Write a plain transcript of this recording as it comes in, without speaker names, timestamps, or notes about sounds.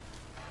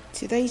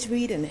Today's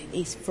reading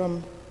is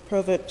from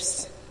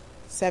Proverbs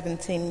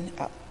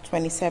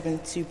 17:27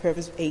 to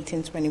Proverbs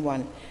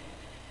 18:21,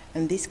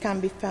 and this can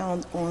be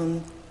found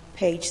on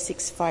page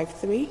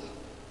 653.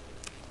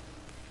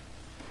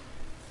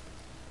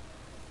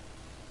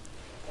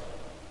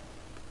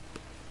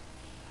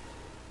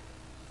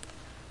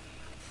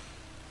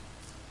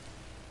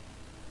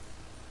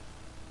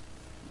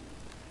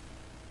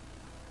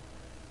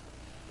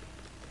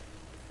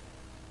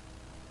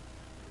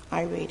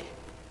 I read,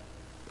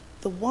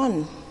 "The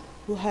one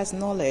who has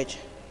knowledge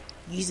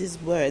uses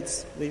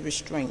words with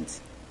restraint,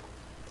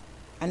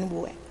 and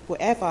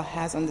whoever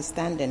has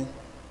understanding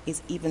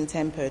is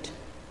even-tempered.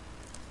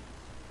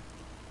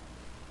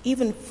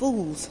 Even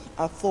fools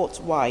are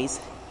thought wise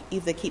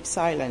if they keep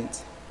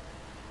silent,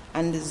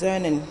 and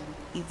discerning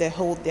if they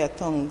hold their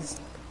tongues.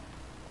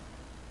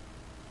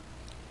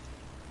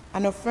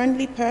 An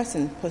unfriendly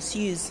person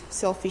pursues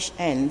selfish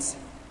ends,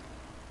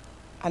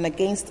 and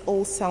against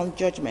all sound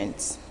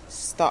judgments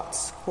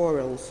starts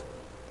quarrels.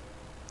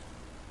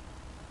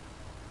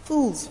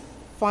 Fools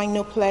find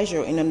no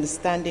pleasure in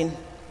understanding,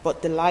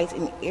 but delight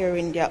in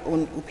airing their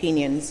own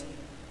opinions.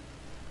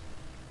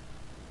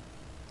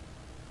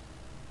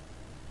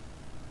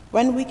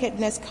 When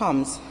wickedness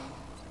comes,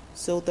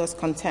 so does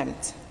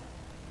contempt,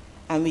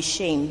 and with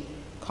shame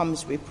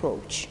comes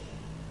reproach.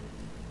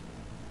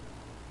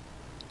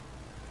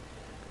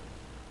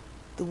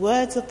 The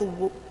words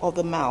of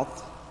the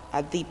mouth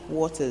are deep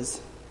waters,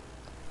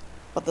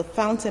 but the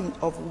fountain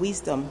of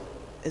wisdom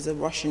is a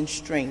rushing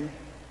stream.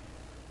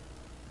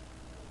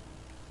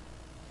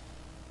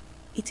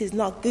 It is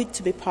not good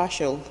to be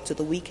partial to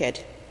the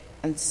wicked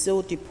and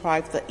so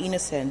deprive the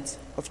innocent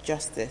of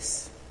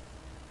justice.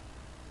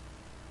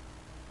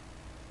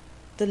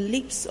 The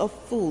lips of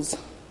fools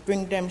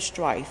bring them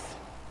strife,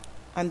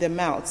 and their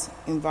mouths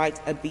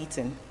invite a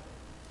beating.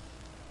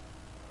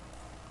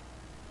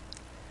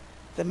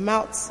 The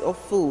mouths of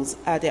fools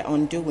are their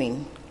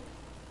undoing,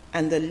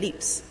 and the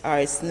lips are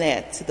a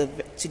snare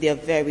to their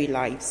very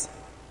lives.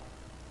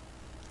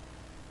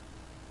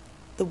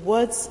 The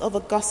words of a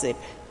gossip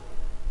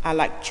are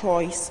like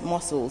choice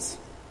morsels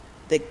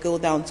that go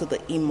down to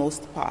the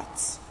inmost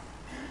parts.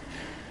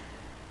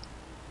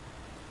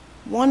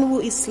 One who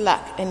is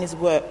slack in his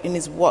work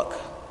is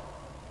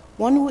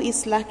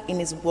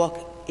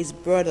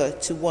brother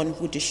to one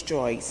who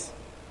destroys.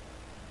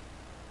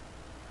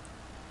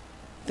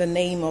 The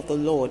name of the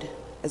Lord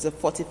is a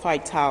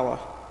fortified tower.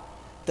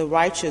 The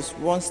righteous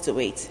runs to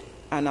it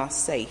and are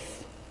safe.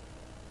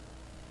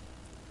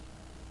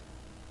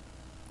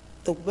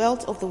 The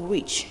wealth of the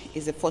rich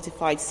is a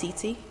fortified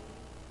city.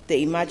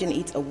 They imagine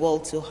it a wall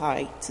too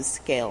high to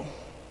scale.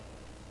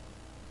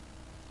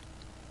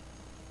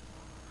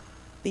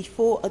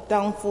 Before a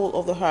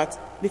downfall, the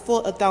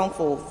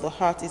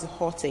heart is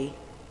haughty,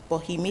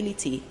 but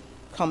humility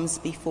comes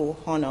before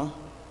honor.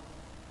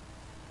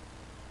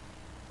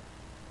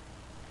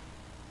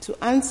 To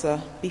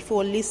answer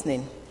before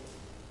listening,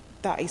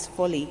 that is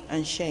folly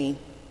and shame.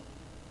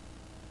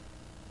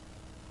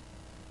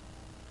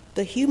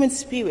 The human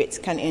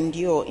spirit can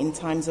endure in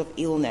times of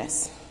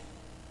illness,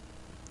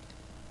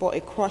 but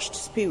a crushed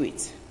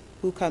spirit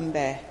who can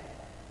bear?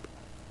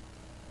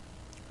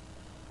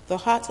 The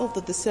heart of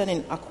the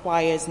discerning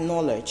acquires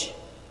knowledge,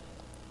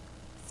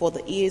 for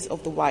the ears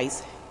of the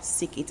wise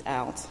seek it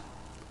out.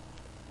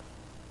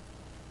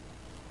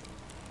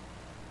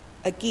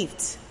 A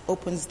gift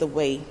opens the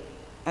way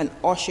and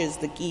ushers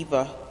the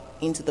giver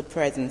into the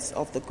presence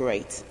of the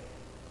great.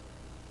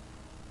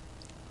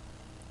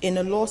 In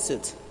a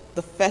lawsuit,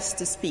 the first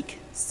to speak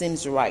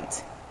seems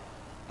right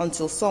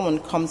until someone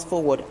comes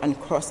forward and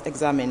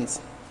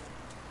cross-examines.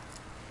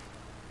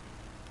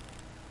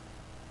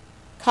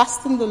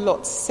 Casting the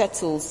lot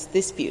settles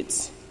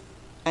disputes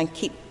and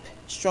keep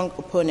strong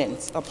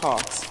opponents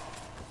apart.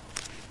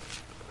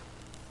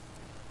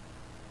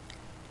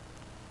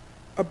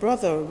 A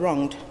brother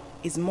wronged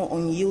is more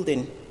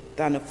unyielding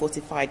than a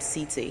fortified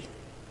city.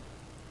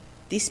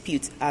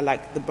 Disputes are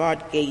like the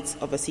barred gates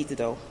of a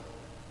citadel.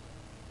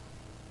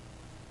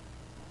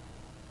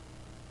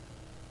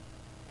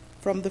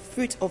 From the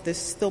fruit of the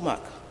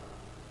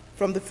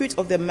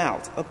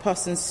mouth, a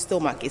person's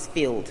stomach is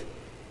filled.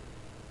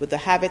 With the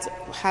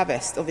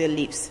harvest of their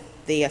lips,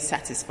 they are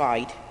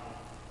satisfied.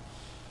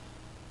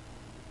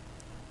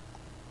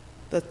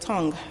 The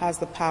tongue has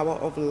the power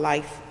of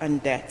life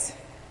and death,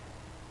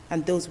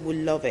 and those who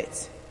love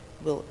it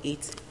will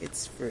eat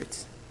its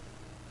fruit."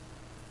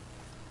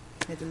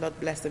 May the Lord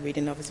bless the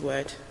reading of his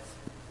word.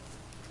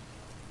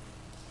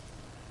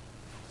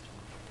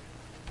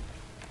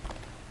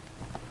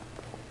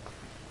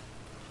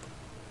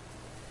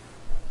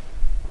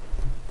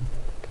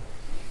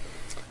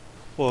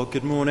 Well,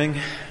 good morning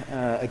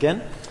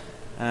again,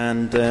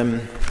 and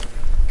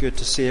good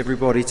to see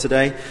everybody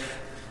today.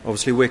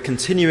 Obviously, we're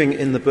continuing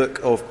in the book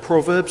of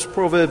Proverbs.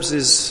 Proverbs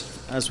is,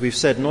 as we've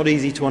said, not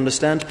easy to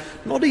understand,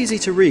 not easy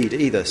to read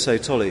either. So,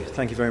 Tolu,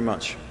 thank you very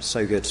much.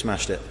 So good,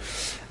 smashed it.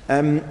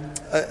 And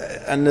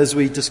as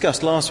we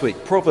discussed last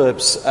week,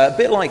 Proverbs, a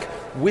bit like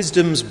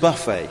wisdom's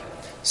buffet.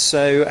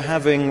 So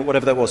having,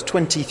 whatever that was,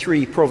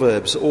 23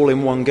 Proverbs all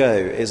in one go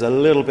is a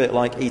little bit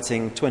like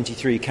eating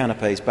 23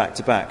 canapes back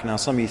to back. Now,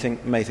 some of you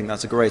may think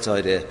that's a great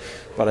idea,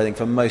 but I think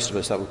for most of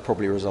us that would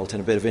probably result in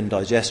a bit of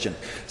indigestion.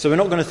 So we're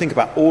not going to think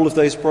about all of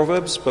those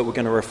Proverbs, but we're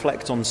going to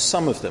reflect on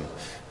some of them.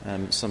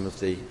 Some of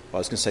the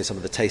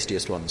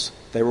tastiest ones.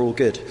 They were all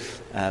good,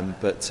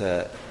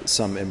 but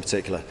some in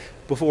particular.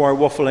 Before I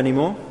waffle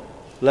anymore,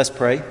 let's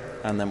pray,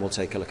 and then we'll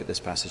take a look at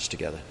this passage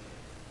together.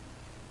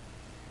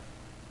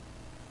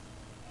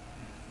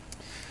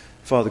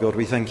 Father God,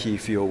 we thank you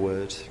for your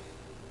word,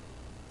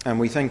 and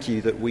we thank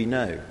you that we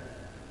know,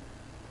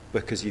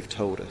 because you've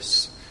told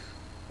us,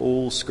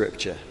 all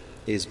Scripture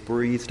is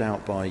breathed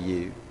out by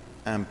you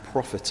and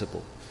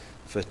profitable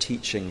for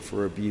teaching, for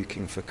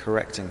rebuking, for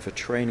correcting, for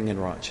training in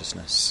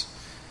righteousness,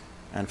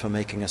 and for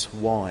making us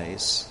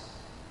wise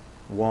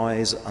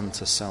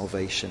unto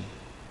salvation.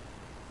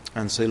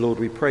 And so, Lord,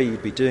 we pray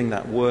you'd be doing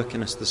that work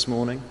in us this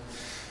morning,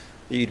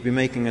 that you'd be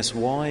making us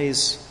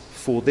wise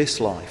for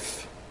this life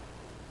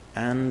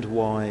and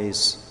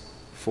wise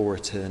for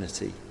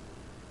eternity,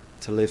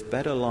 to live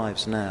better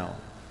lives now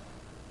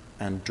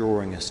and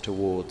drawing us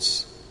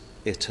towards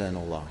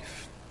eternal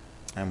life.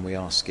 And we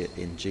ask it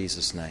in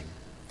Jesus' name.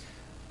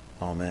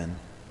 Amen.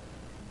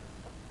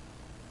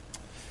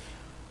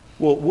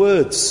 Well,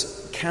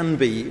 words can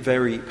be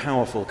very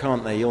powerful,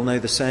 can't they? You'll know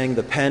the saying,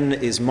 the pen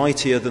is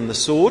mightier than the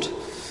sword.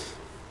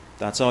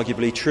 That's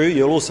arguably true.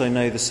 You'll also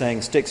know the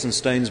saying, sticks and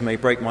stones may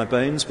break my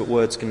bones, but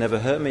words can never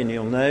hurt me, and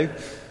you'll know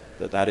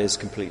that that is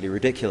completely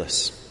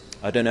ridiculous.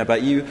 I don't know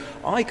about you.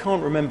 I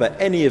can't remember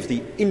any of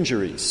the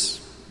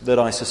injuries that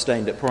I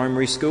sustained at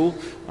primary school.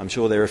 I'm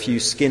sure there are a few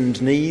skinned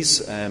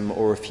knees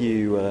or a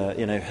few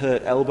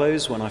hurt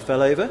elbows when I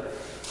fell over.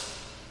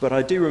 But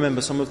I do remember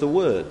some of the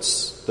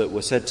words that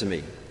were said to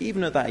me,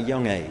 even at that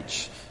young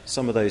age,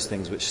 some of those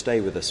things which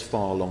stay with us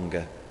far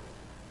longer.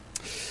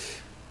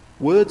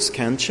 Words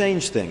can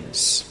change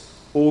things.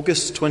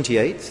 August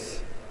 28th,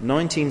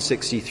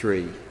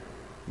 1963,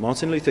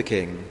 Martin Luther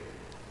King,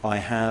 I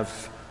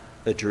have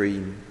a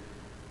dream.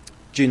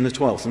 June the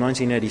 12th,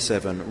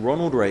 1987,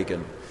 Ronald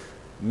Reagan,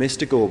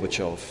 Mr.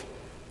 Gorbachev,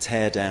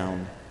 tear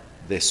down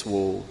this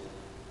wall.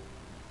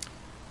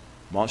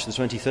 March the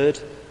 23rd,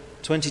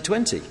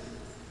 2020,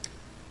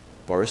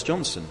 Boris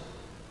Johnson,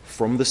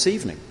 from this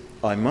evening,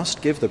 I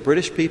must give the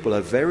British people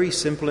a very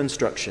simple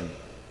instruction.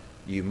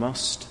 You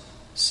must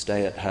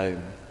stay at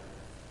home.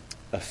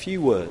 A few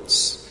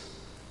words,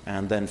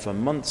 and then for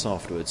months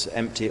afterwards,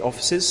 empty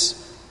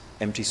offices,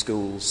 empty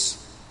schools,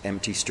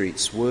 empty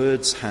streets.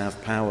 Words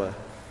have power.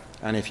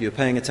 And if you're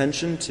paying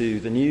attention to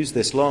the news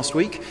this last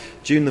week,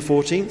 June the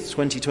 14th,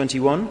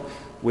 2021,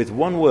 with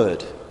one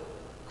word,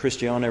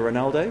 Cristiano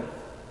Ronaldo,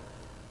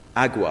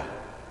 agua,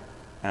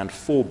 and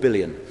 4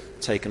 billion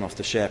taken off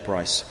the share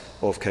price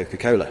of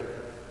Coca-Cola.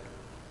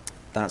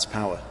 That's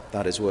power.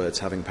 That is words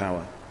having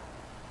power.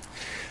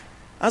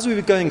 As we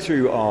were going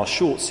through our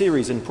short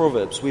series in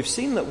Proverbs, we've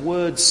seen that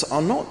words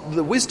are not,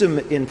 the wisdom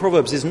in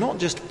Proverbs is not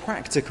just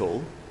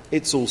practical,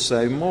 it's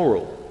also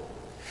moral.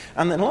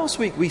 And then last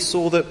week we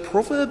saw that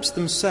Proverbs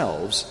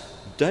themselves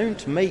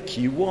don't make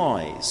you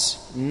wise.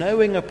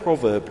 Knowing a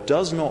proverb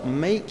does not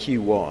make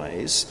you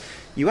wise.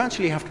 You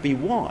actually have to be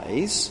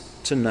wise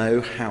to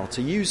know how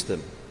to use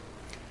them.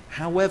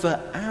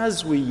 However,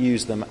 as we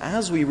use them,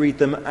 as we read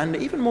them, and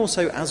even more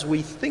so as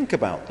we think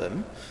about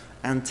them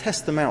and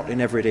test them out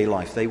in everyday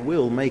life, they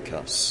will make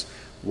us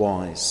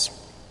wise.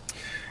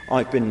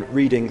 I've been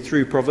reading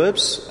through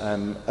Proverbs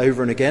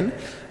over and again,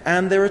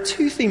 and there are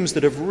two themes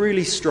that have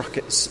really stuck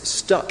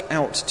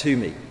out to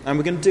me. And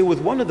we're going to deal with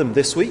one of them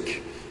this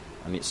week,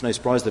 and it's no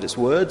surprise that it's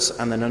words,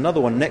 and then another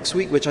one next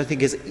week, which I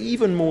think is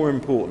even more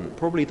important,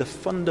 probably the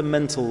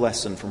fundamental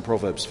lesson from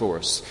Proverbs for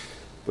us.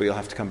 But you'll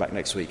have to come back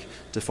next week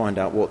to find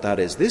out what that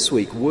is. This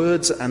week,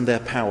 words and their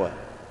power.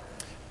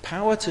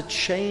 Power to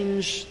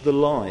change the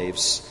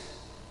lives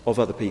of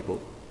other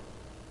people.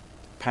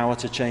 Power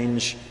to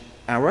change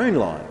our own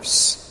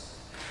lives.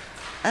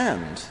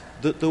 And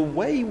that the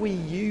way we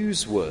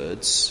use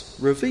words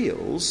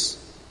reveals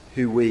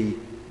who we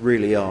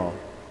really are.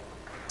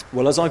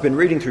 Well, as I've been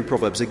reading through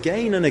Proverbs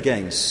again and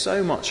again,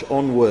 so much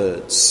on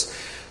words.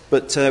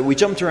 But we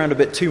jumped around a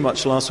bit too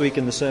much last week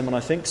in the sermon, I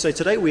think. So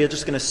today we are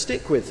just going to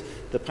stick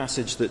with the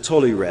passage that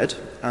Tolu read,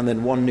 and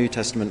then one New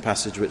Testament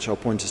passage which I'll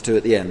point us to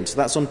at the end. So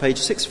that's on page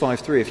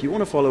 653. If you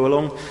want to follow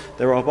along,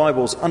 there are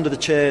Bibles under the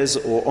chairs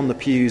or on the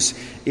pews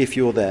if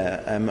you're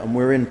there. And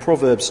we're in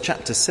Proverbs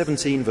chapter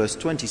 17, verse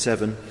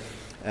 27,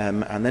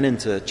 and then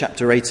into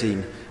chapter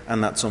 18,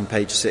 and that's on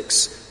page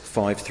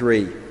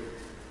 653.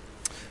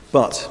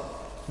 But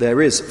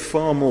there is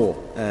far more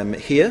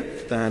here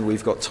than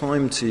we've got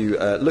time to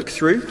look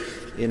through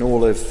in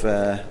all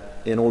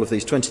of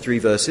these 23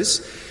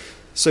 verses.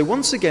 So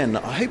once again,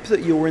 I hope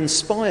that you're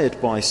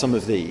inspired by some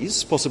of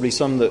these, possibly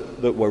some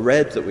that were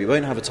read that we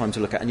won't have a time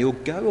to look at, and you'll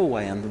go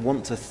away and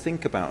want to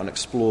think about and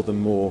explore them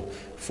more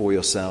for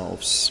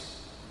yourselves.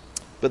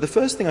 But the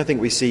first thing I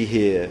think we see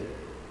here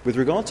with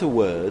regard to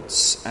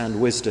words and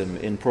wisdom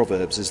in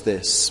Proverbs is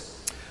this.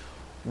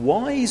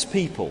 Wise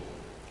people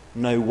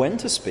know when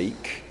to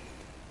speak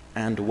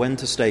and when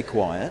to stay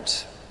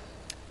quiet.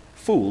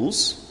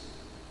 Fools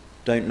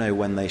don't know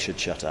when they should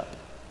shut up.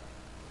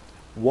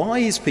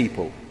 Wise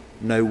people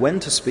know when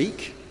to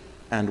speak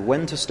and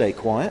when to stay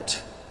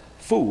quiet.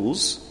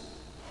 Fools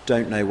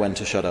don't know when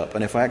to shut up.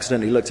 And if I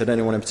accidentally looked at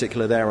anyone in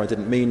particular there, I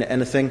didn't mean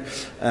anything.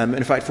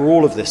 In fact, for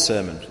all of this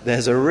sermon,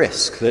 there's a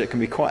risk that it can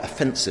be quite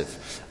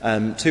offensive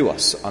to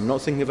us. I'm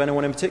not thinking of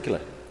anyone in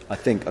particular. I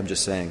think I'm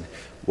just saying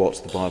what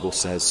the Bible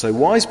says. So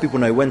wise people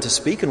know when to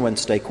speak and when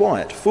to stay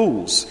quiet.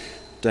 Fools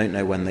don't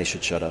know when they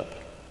should shut up.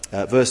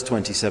 Verse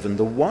 27,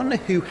 the one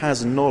who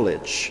has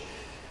knowledge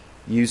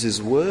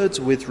uses words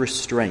with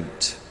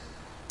restraint,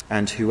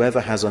 and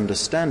whoever has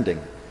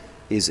understanding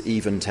is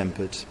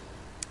even-tempered.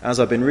 As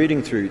I've been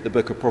reading through the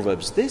book of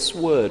Proverbs, this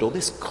word or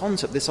this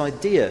concept, this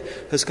idea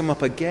has come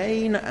up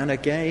again and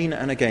again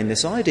and again.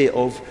 This idea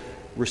of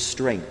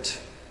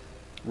restraint.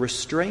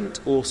 Restraint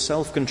or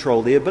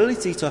self-control, the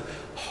ability to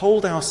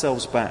hold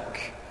ourselves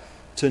back,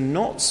 to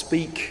not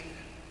speak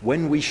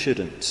when we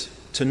shouldn't,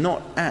 to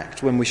not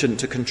act when we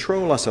shouldn't, to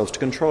control ourselves, to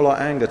control our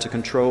anger, to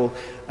control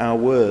our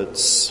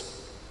words.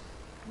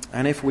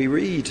 And if we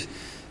read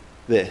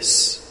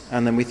this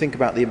and then we think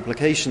about the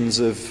implications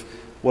of,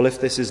 well,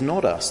 if this is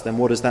not us, then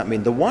what does that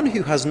mean? The one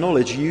who has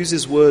knowledge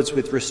uses words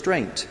with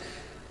restraint.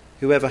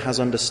 Whoever has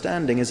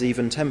understanding is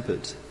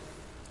even-tempered.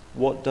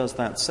 What does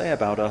that say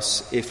about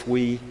us if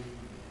we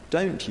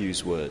don't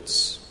use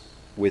words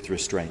with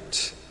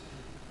restraint,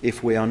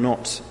 if we are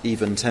not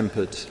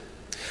even-tempered?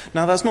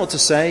 Now, that's not to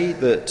say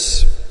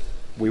that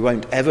we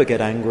won't ever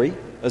get angry.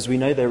 As we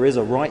know, there is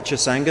a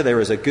righteous anger, there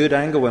is a good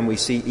anger when we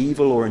see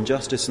evil or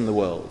injustice in the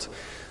world.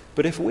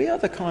 But if we are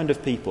the kind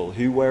of people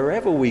who,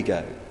 wherever we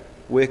go,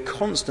 we're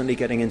constantly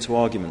getting into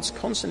arguments,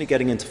 constantly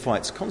getting into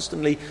fights,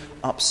 constantly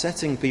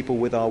upsetting people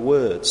with our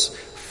words,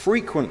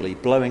 frequently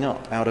blowing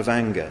up out of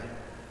anger,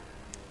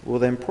 well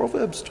then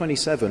Proverbs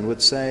 27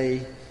 would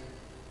say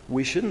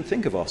we shouldn't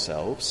think of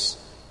ourselves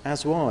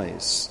as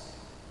wise,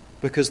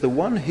 because the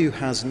one who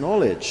has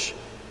knowledge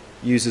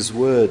uses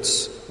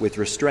words with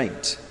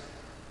restraint,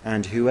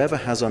 and whoever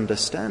has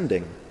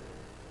understanding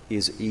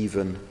is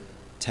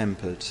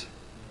even-tempered.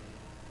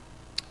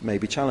 May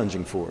be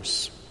challenging for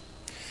us.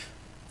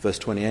 Verse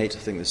 28, I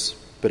think there's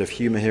a bit of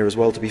humour here as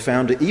well to be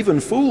found. Even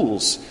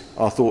fools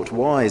are thought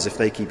wise if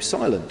they keep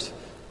silent,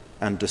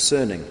 and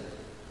discerning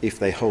if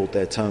they hold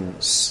their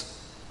tongues.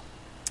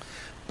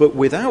 But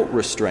without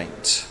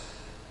restraint,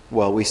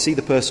 well, we see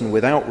the person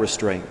without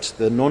restraint,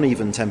 the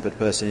non-even-tempered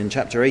person in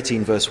chapter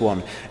 18, verse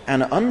 1.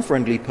 An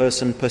unfriendly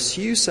person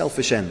pursues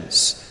selfish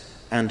ends,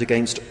 and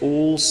against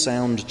all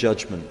sound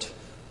judgment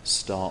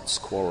starts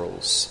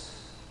quarrels.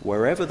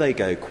 Wherever they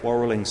go,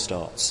 quarrelling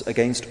starts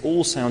against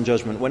all sound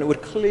judgment, when it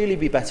would clearly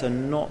be better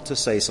not to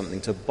say something,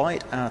 to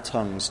bite our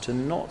tongues, to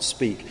not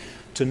speak,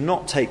 to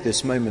not take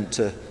this moment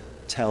to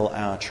tell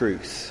our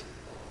truth.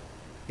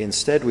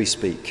 Instead we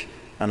speak,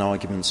 and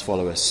arguments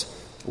follow us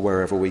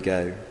wherever we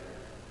go.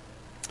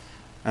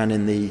 And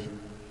in the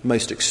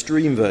most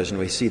extreme version,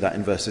 we see that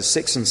in verses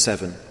 6 and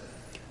 7.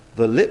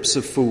 The lips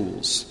of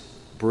fools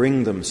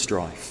bring them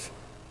strife,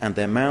 and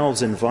their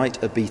mouths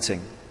invite a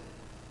beating.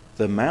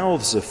 The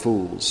mouths of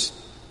fools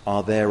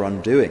are their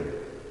undoing,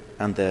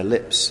 and their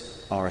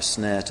lips are a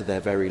snare to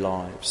their very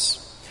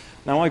lives.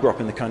 Now, I grew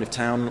up in the kind of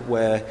town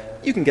where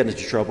you can get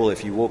into trouble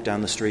if you walk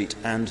down the street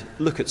and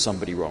look at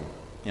somebody wrong.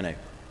 You know,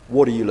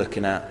 what are you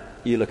looking at?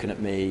 Are you looking at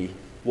me?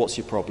 What's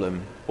your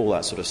problem? All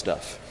that sort of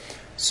stuff.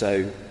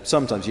 So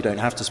sometimes you don't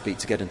have to speak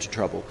to get into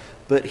trouble.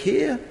 But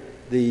here,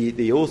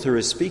 the author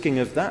is speaking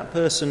of that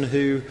person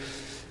who,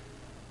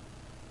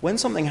 when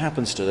something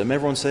happens to them,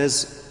 everyone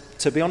says,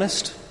 to be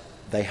honest,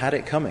 they had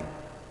it coming,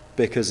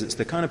 because it's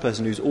the kind of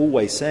person who's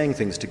always saying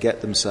things to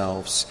get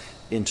themselves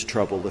into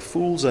trouble. The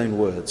fool's own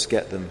words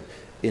get them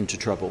into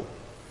trouble.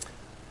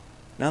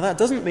 Now, that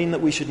doesn't mean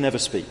that we should never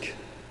speak.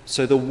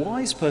 So the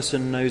wise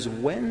person knows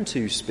when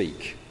to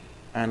speak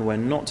and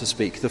when not to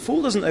speak. The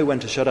fool doesn't know when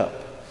to shut up,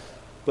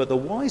 but the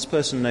wise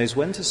person knows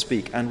when to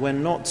speak and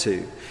when not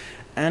to.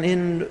 And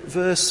in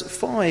verse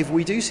 5,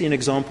 we do see an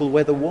example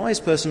where the wise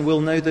person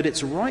will know that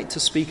it's right to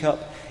speak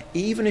up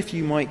even if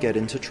you might get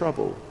into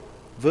trouble.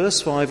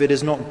 Verse 5, it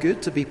is not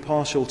good to be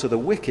partial to the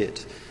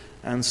wicked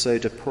and so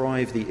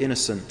deprive the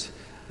innocent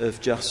of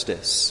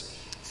justice.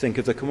 Think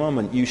of the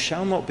commandment, you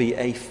shall not be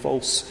a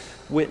false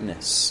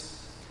witness.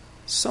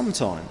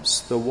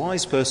 Sometimes the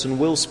wise person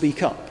will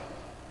speak up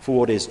for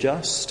what is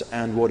just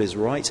and what is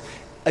right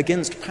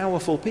against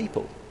powerful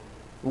people,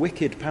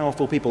 wicked,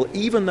 powerful people.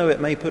 Even though it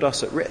may put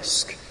us at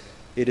risk,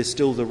 it is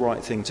still the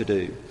right thing to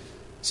do.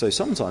 So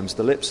sometimes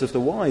the lips of the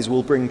wise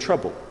will bring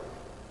trouble,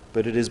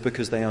 but it is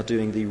because they are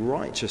doing the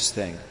righteous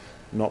thing,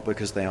 not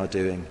because they are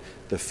doing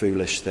the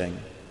foolish thing.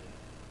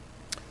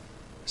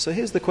 So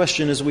here's the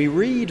question as we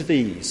read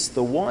these.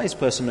 The wise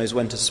person knows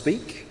when to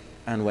speak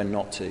and when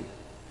not to,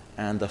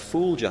 and the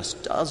fool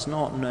just does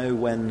not know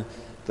when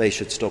they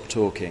should stop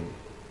talking.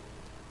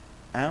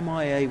 Am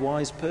I a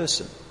wise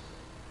person?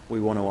 We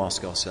want to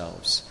ask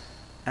ourselves.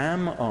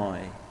 Am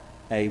I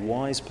a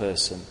wise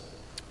person,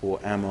 or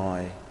am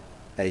I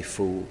a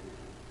fool.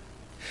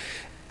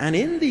 And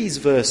in these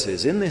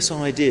verses, in this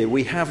idea,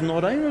 we have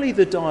not only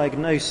the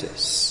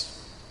diagnosis.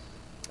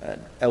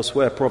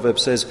 Elsewhere,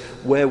 Proverbs says,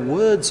 where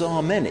words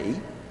are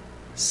many,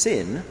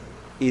 sin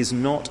is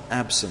not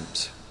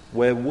absent.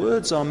 Where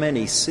words are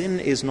many, sin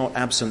is not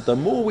absent. The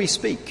more we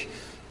speak,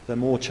 the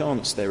more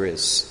chance there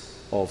is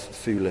of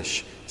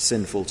foolish,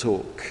 sinful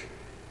talk.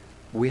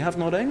 We have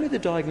not only the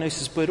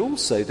diagnosis, but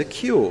also the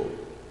cure.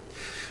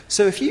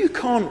 So if you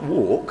can't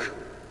walk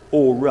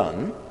or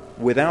run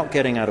without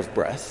getting out of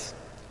breath,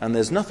 and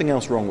there's nothing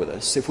else wrong with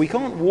us, if we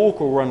can't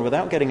walk or run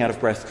without getting out of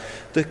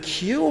breath, the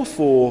cure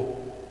for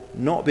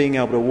not being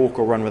able to walk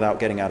or run without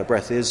getting out of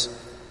breath is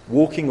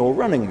walking or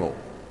running more.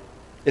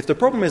 If the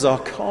problem is our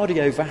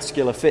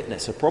cardiovascular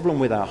fitness, a problem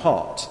with our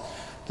heart,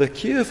 the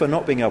cure for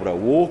not being able to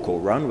walk or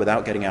run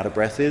without getting out of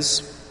breath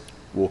is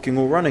walking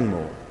or running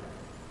more.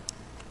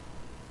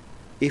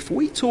 If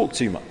we talk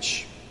too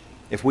much,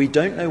 if we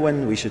don't know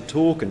when we should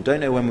talk and don't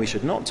know when we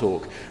should not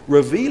talk,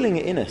 revealing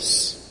in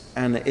us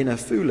an inner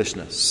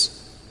foolishness,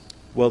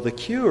 well, the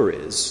cure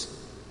is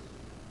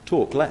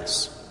talk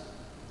less.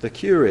 The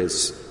cure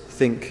is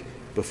think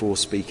before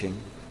speaking.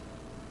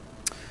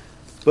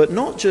 But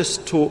not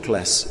just talk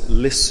less,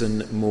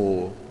 listen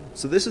more.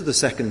 So this is the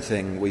second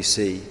thing we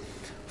see.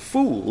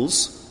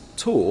 Fools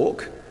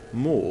talk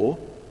more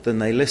than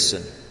they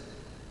listen.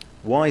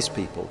 Wise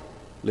people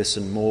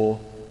listen more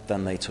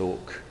than they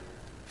talk.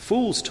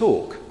 Fools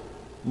talk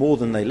more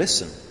than they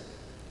listen.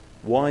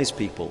 Wise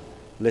people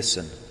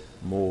listen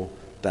more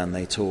than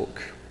they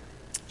talk.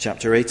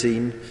 Chapter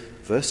 18,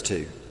 verse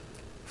 2.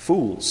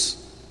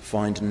 Fools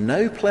find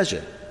no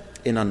pleasure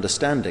in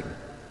understanding,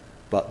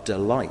 but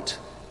delight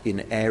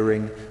in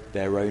airing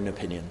their own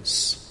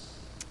opinions.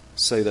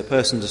 So the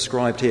person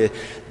described here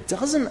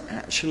isn't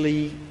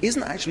actually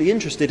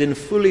interested in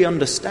fully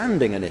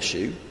understanding an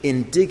issue,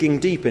 in digging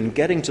deep, in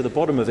getting to the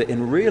bottom of it,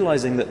 in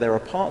realizing that there are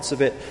parts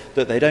of it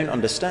that they don't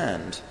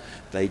understand.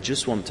 They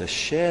just want to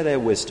share their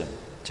wisdom,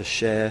 to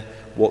share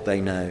what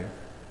they know.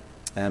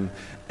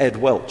 Ed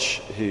Welch,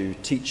 who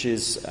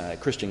teaches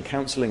Christian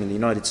counseling in the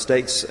United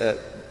States,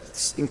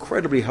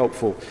 incredibly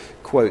helpful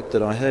quote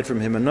that I heard from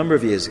him a number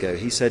of years ago.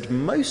 He said,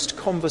 most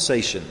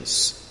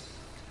conversations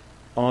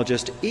are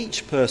just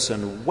each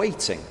person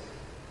waiting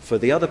for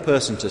the other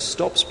person to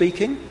stop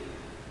speaking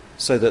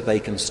so that they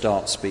can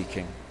start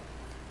speaking.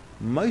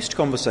 Most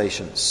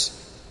conversations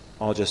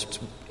are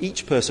just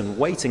each person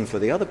waiting for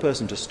the other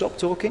person to stop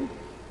talking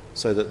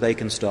so that they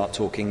can start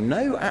talking.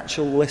 No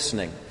actual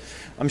listening.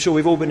 I'm sure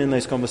we've all been in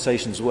those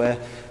conversations where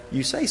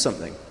you say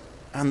something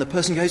and the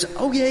person goes,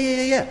 oh,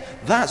 yeah,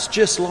 that's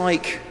just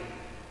like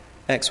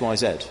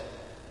XYZ.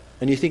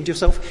 And you think to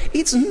yourself,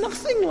 it's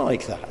nothing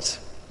like that.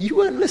 You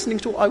weren't listening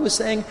to what I was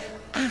saying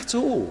at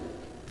all.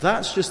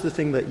 That's just the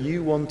thing that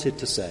you wanted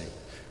to say.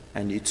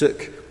 And you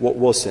took what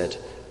was said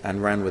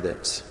and ran with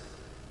it.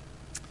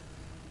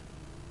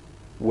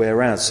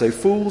 Whereas, so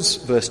fools,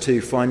 verse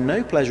 2, find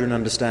no pleasure in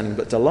understanding,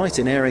 but delight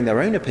in airing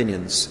their own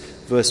opinions.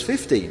 Verse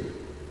 15,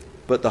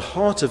 but the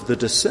heart of the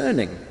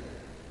discerning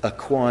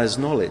acquires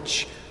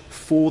knowledge,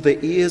 for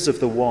the ears of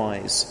the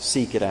wise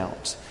seek it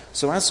out.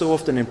 So as so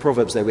often in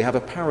Proverbs there, we have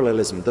a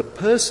parallelism. The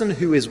person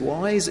who is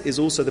wise is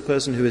also the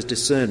person who is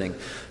discerning.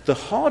 The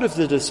heart of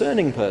the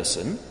discerning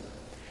person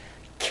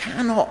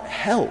cannot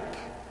help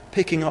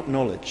picking up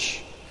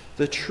knowledge.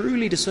 The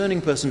truly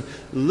discerning person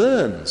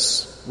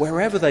learns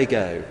wherever they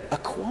go,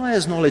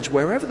 acquires knowledge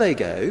wherever they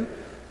go,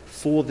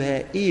 for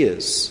their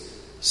ears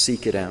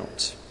seek it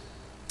out.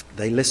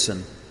 They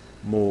listen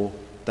more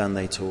than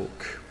they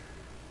talk.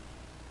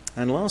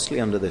 And lastly,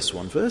 under this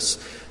one, verse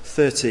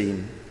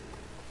 13,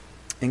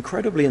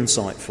 incredibly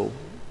insightful.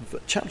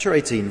 Chapter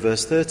 18,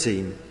 verse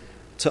 13,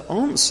 to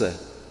answer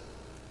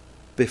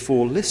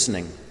before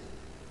listening,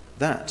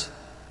 that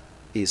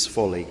is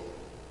folly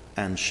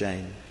and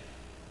shame.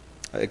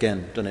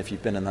 Again, don't know if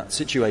you've been in that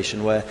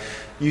situation where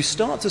you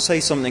start to say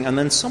something and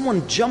then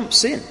someone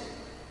jumps in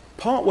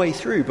partway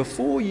through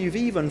before you've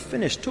even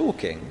finished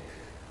talking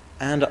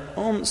and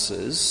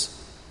answers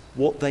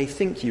what they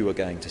think you were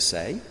going to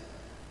say,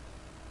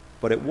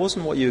 but it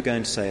wasn't what you were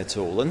going to say at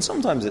all. And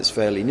sometimes it's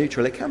fairly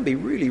neutral. It can be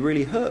really,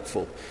 really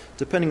hurtful,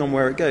 depending on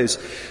where it goes.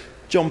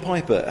 John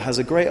Piper has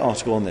a great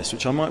article on this,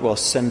 which I might well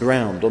send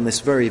round on this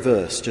very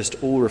verse, just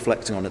all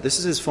reflecting on it. This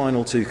is his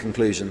final two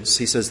conclusions.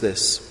 He says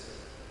this: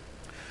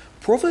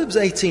 Proverbs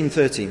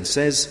 18:13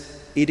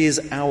 says, it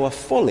is our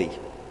folly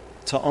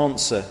to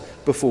answer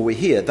before we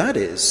hear. That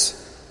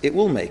is, it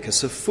will make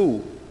us a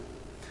fool.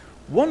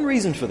 One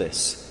reason for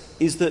this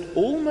is that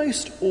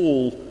almost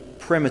all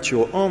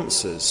premature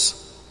answers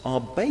are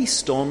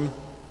based on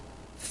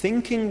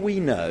thinking we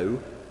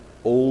know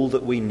all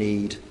that we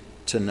need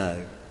to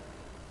know.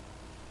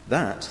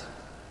 That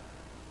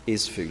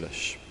is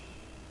foolish.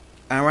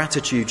 Our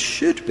attitude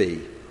should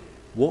be,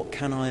 what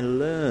can I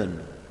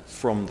learn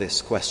from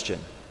this question?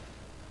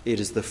 It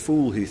is the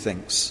fool who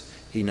thinks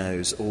he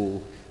knows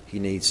all he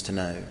needs to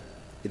know.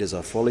 It is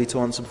our folly to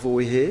answer before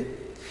we hear.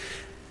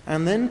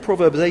 And then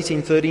Proverbs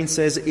 18:13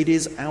 says, it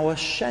is our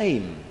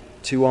shame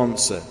to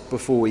answer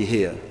before we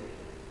hear.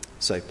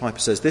 So Piper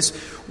says this: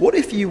 what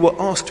if you were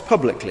asked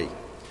publicly,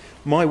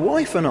 my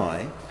wife and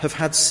I have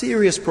had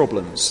serious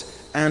problems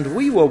and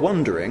we were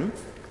wondering ...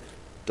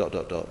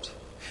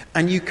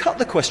 and you cut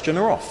the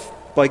questioner off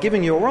by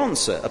giving your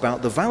answer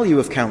about the value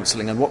of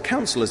counselling and what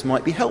counsellors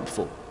might be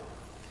helpful.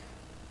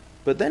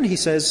 But then he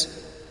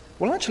says,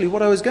 well, actually,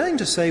 what I was going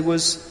to say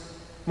was,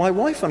 my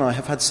wife and I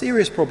have had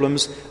serious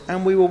problems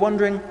and we were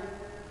wondering,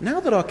 now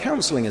that our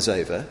counselling is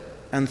over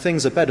and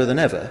things are better than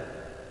ever,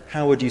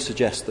 how would you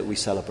suggest that we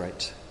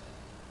celebrate?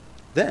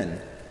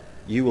 Then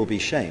you will be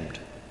shamed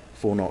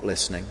for not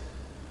listening.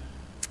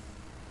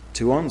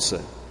 To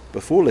answer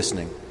before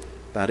listening,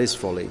 that is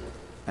folly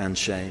and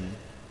shame.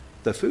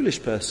 The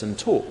foolish person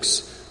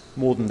talks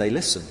more than they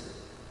listen.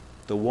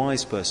 The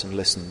wise person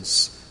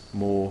listens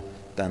more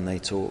than they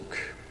talk.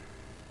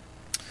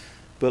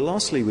 But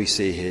lastly, we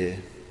see here,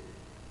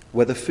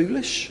 whether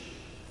foolish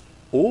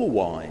or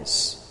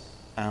wise,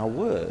 our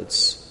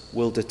words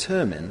will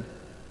determine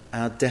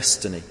our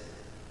destiny.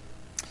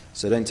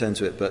 So don't turn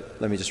to it,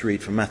 but let me just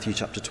read from Matthew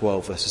chapter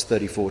 12, verses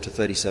 34 to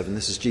 37.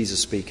 This is Jesus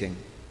speaking.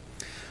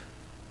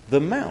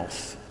 The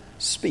mouth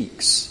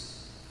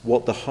speaks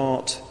what the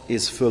heart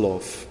is full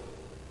of.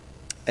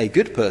 A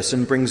good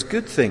person brings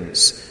good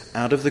things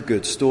out of the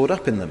good stored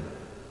up in them,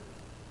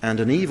 and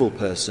an evil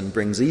person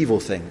brings evil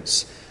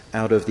things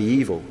out of the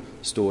evil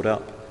stored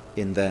up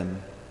in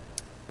them.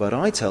 But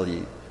I tell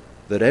you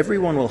that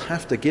everyone will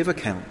have to give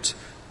account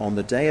on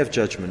the day of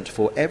judgment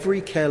for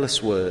every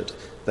careless word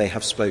they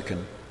have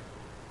spoken.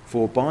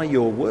 For by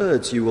your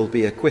words you will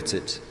be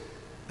acquitted,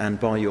 and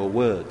by your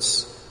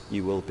words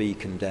you will be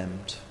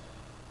condemned.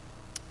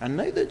 And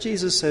note that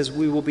Jesus says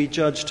we will be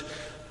judged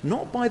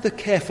not by the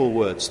careful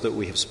words that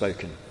we have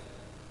spoken,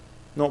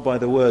 not by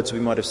the words we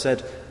might have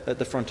said at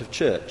the front of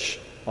church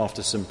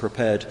after some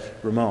prepared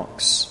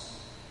remarks,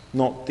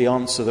 not the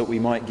answer that we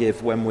might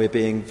give when we're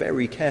being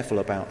very careful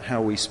about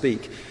how we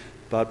speak,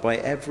 but by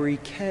every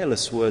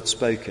careless word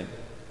spoken,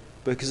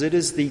 because it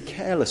is the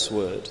careless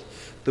word,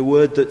 the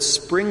word that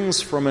springs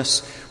from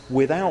us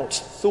without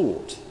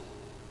thought,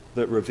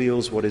 that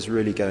reveals what is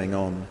really going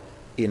on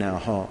in our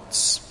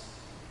hearts.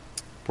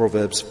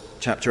 Proverbs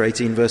chapter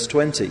 18, verse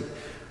 20.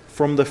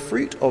 From the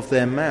fruit of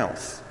their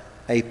mouth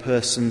a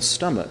person's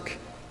stomach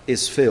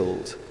is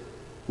filled.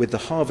 With the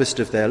harvest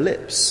of their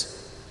lips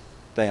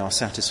they are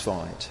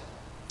satisfied.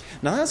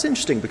 Now that's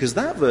interesting because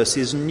that verse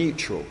is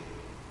neutral.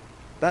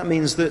 That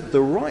means that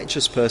the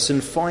righteous person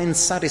finds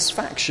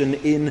satisfaction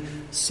in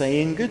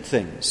saying good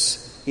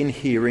things, in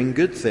hearing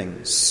good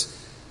things.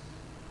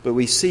 But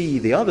we see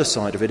the other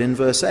side of it in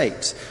verse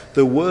 8.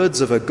 The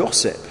words of a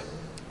gossip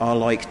are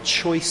like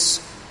choice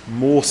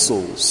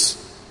morsels.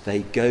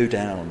 They go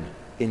down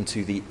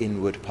into the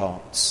inward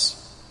parts.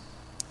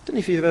 I don't know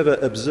if you've ever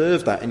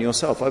observed that in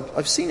yourself.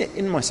 I've seen it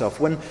in myself.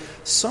 When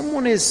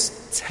someone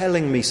is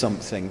telling me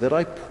something that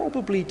I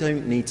probably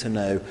don't need to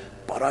know,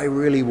 but I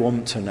really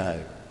want to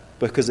know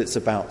because it's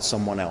about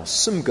someone else,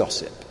 some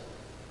gossip.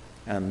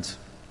 And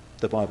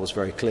the Bible's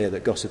very clear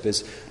that gossip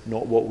is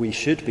not what we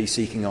should be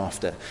seeking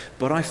after.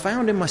 But I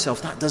found in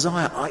myself that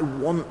desire. I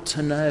want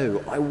to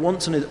know. I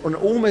want to know, an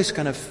almost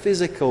kind of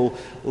physical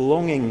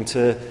longing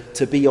to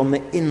be on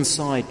the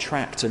inside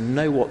track, to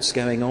know what's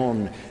going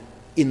on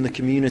in the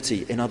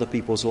community, in other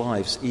people's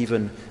lives,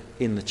 even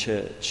in the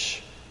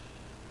church.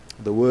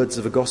 The words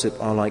of a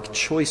gossip are like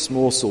choice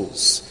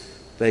morsels.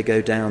 They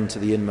go down to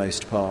the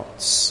inmost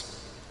parts.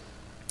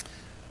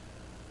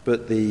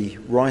 But the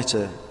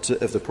writer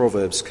of the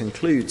Proverbs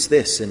concludes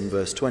this in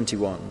verse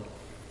 21.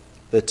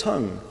 The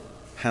tongue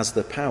has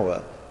the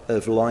power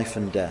of life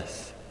and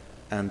death,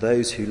 and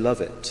those who love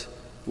it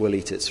will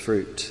eat its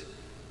fruit.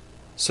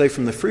 So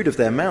from the fruit of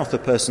their mouth a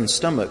person's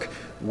stomach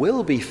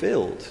will be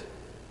filled.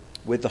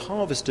 With the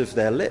harvest of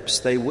their lips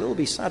they will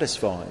be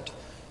satisfied.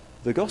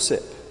 The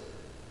gossip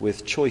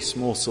with choice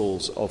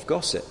morsels of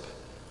gossip.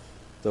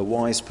 The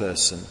wise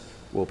person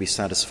will be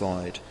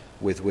satisfied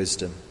with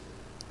wisdom.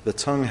 The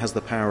tongue has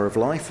the power of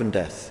life and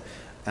death,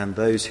 and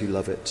those who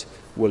love it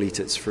will eat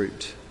its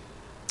fruit.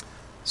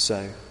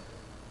 So,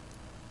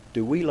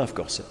 do we love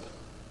gossip?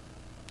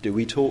 Do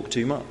we talk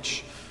too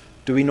much?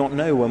 Do we not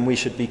know when we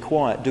should be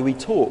quiet? Do we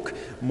talk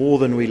more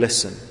than we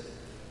listen?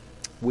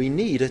 We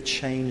need a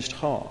changed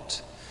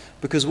heart,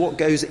 because what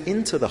goes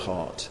into the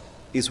heart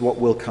is what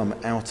will come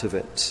out of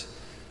it.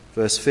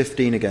 Verse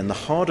 15 again, the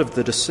heart of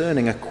the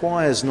discerning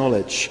acquires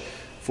knowledge,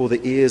 for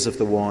the ears of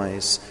the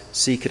wise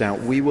seek it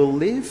out. We will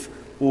live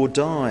or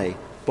die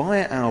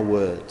by our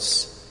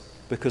words,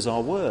 because our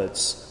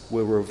words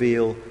will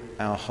reveal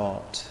our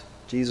heart.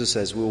 Jesus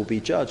says we will be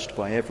judged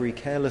by every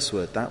careless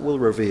word. That will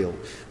reveal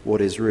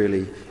what is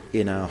really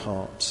in our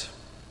heart.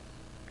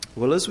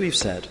 Well, as we've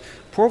said,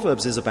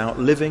 Proverbs is about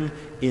living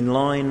in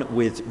line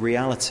with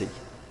reality.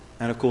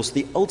 And of course,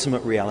 the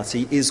ultimate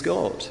reality is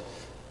God.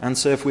 And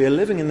so if we are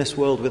living in this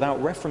world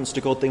without reference to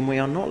God, then we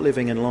are not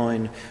living in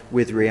line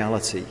with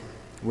reality.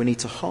 We need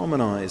to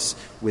harmonize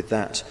with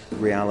that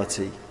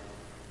reality.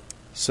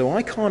 So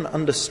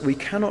we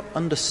cannot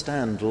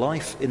understand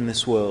life in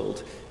this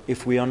world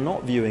if we are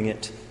not viewing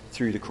it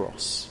through the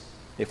cross,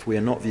 if we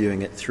are not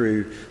viewing it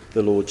through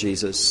the Lord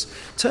Jesus.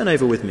 Turn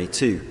over with me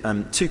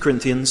to 2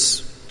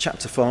 Corinthians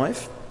chapter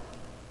 5.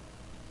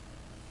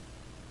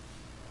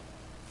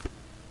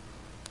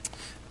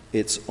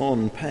 It's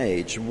on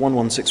page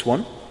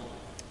 1161,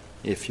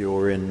 if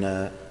you're in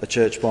a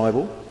church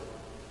Bible.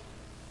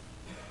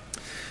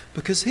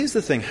 Because here's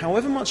the thing,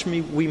 however much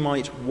we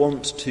might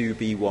want to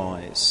be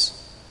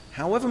wise,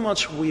 however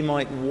much we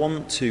might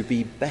want to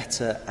be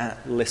better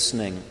at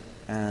listening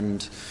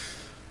and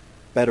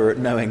better at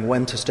knowing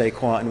when to stay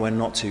quiet and when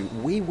not to,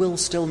 we will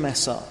still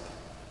mess up.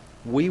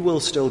 We will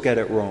still get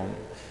it wrong.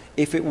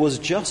 If it was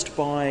just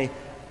by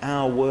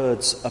our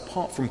words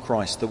apart from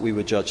Christ that we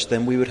were judged,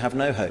 then we would have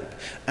no hope.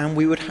 And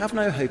we would have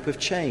no hope of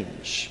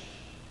change.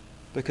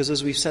 Because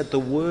as we've said, the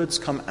words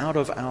come out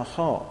of our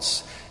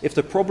hearts. If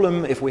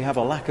we have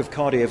a lack of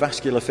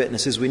cardiovascular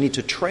fitness, is we need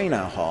to train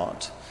our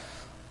heart,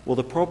 well,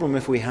 the problem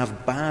if we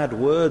have bad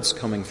words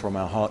coming from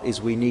our heart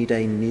is we need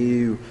a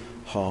new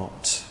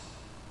heart.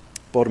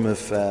 Bottom of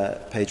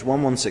page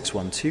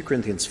 1161, 2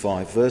 Corinthians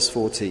 5, verse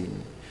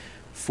 14.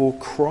 For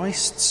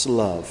Christ's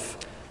love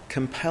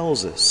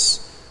compels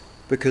us,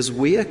 because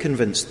we are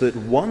convinced that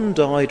one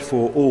died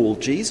for all,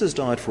 Jesus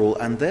died for all,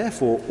 and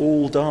therefore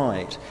all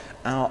died.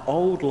 Our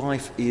old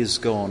life is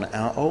gone,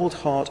 our old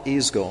heart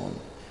is gone,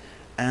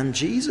 and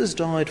Jesus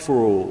died for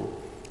all,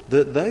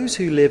 that those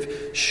who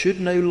live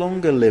should no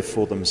longer live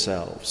for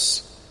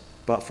themselves,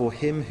 but for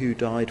him who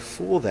died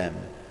for them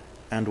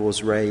and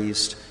was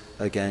raised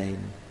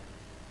again.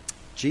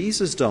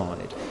 Jesus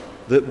died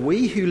that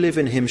we who live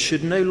in him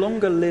should no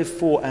longer live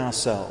for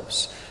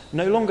ourselves,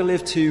 no longer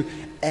live to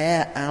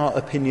air our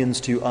opinions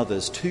to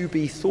others, to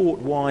be thought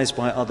wise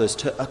by others,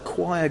 to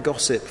acquire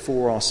gossip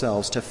for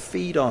ourselves, to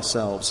feed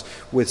ourselves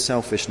with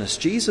selfishness.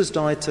 Jesus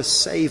died to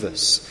save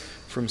us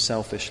from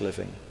selfish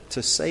living,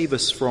 to save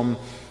us from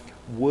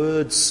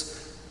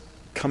words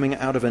coming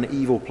out of an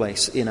evil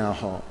place in our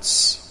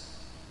hearts.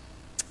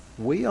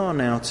 We are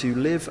now to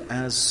live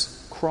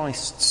as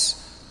Christ's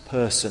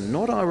person,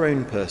 not our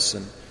own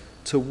person,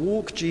 to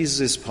walk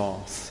Jesus'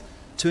 path,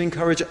 to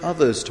encourage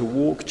others to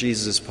walk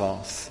Jesus'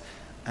 path,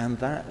 and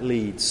that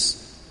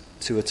leads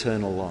to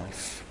eternal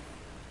life.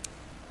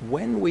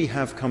 When we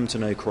have come to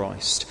know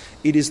Christ,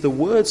 it is the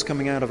words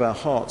coming out of our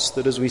hearts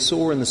that, as we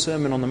saw in the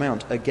Sermon on the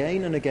Mount,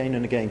 again and again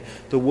and again,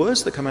 the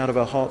words that come out of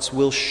our hearts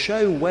will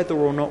show whether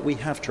or not we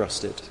have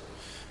trusted.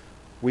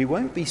 We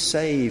won't be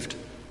saved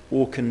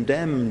or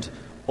condemned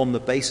on the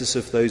basis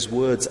of those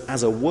words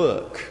as a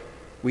work.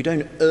 We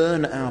don't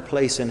earn our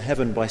place in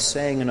heaven by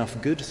saying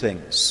enough good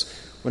things.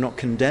 We're not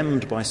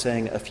condemned by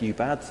saying a few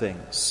bad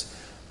things.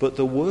 But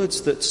the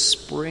words that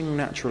spring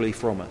naturally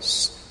from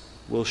us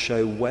will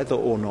show whether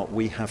or not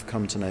we have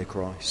come to know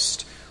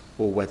Christ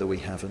or whether we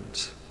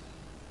haven't.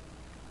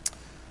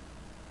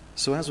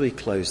 So as we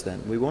close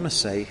then, we want to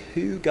say,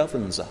 who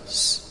governs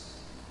us?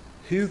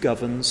 Who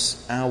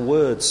governs our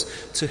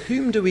words? To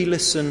whom do we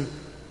listen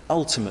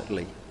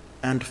ultimately?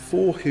 And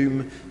for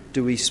whom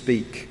do we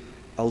speak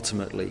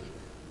ultimately?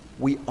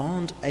 We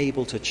aren't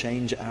able to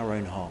change our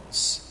own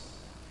hearts,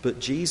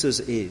 but Jesus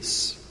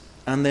is.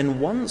 And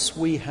then once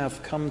we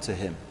have come to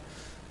him,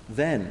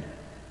 then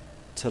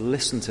to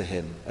listen to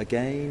him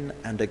again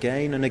and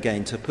again and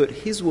again, to put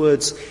his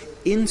words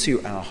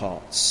into our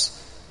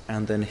hearts,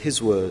 and then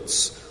his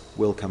words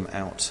will come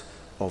out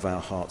of our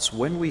hearts.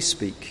 When we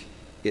speak,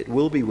 it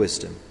will be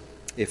wisdom,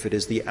 if it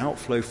is the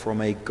outflow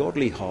from a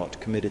godly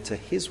heart committed to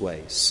his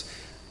ways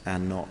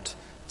and not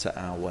to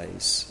our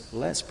ways.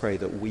 Let's pray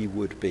that we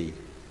would be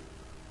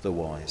the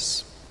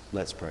wise.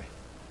 Let's pray.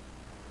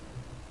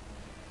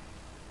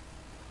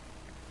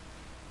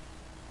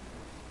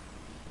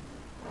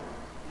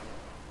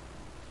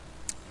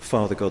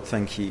 Father God,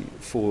 thank you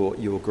for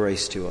your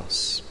grace to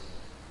us.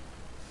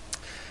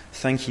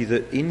 Thank you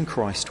that in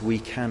Christ we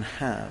can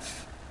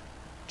have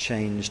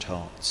changed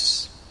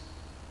hearts,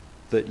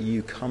 that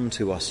you come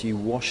to us, you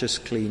wash us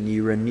clean,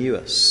 you renew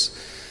us,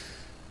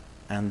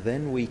 and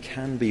then we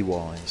can be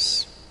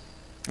wise.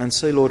 And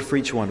so, Lord, for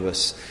each one of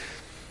us,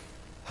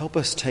 help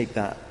us take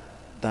that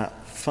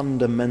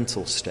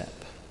fundamental step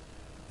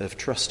of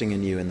trusting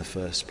in you in the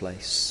first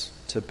place,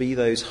 to be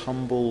those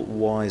humble,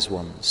 wise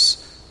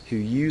ones who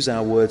use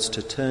our words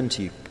to turn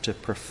to you, to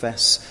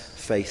profess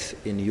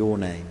faith in your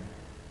name.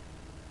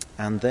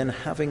 And then,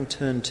 having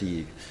turned to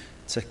you,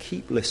 to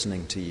keep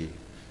listening to you,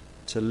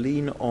 to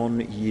lean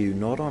on you,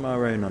 not on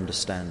our own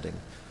understanding,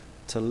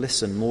 to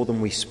listen more than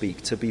we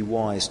speak, to be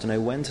wise, to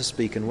know when to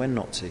speak and when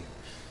not to.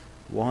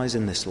 Wise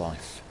in this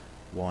life,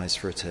 wise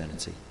for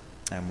eternity.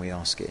 And we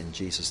ask it in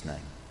Jesus' name.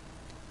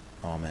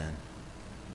 Amen.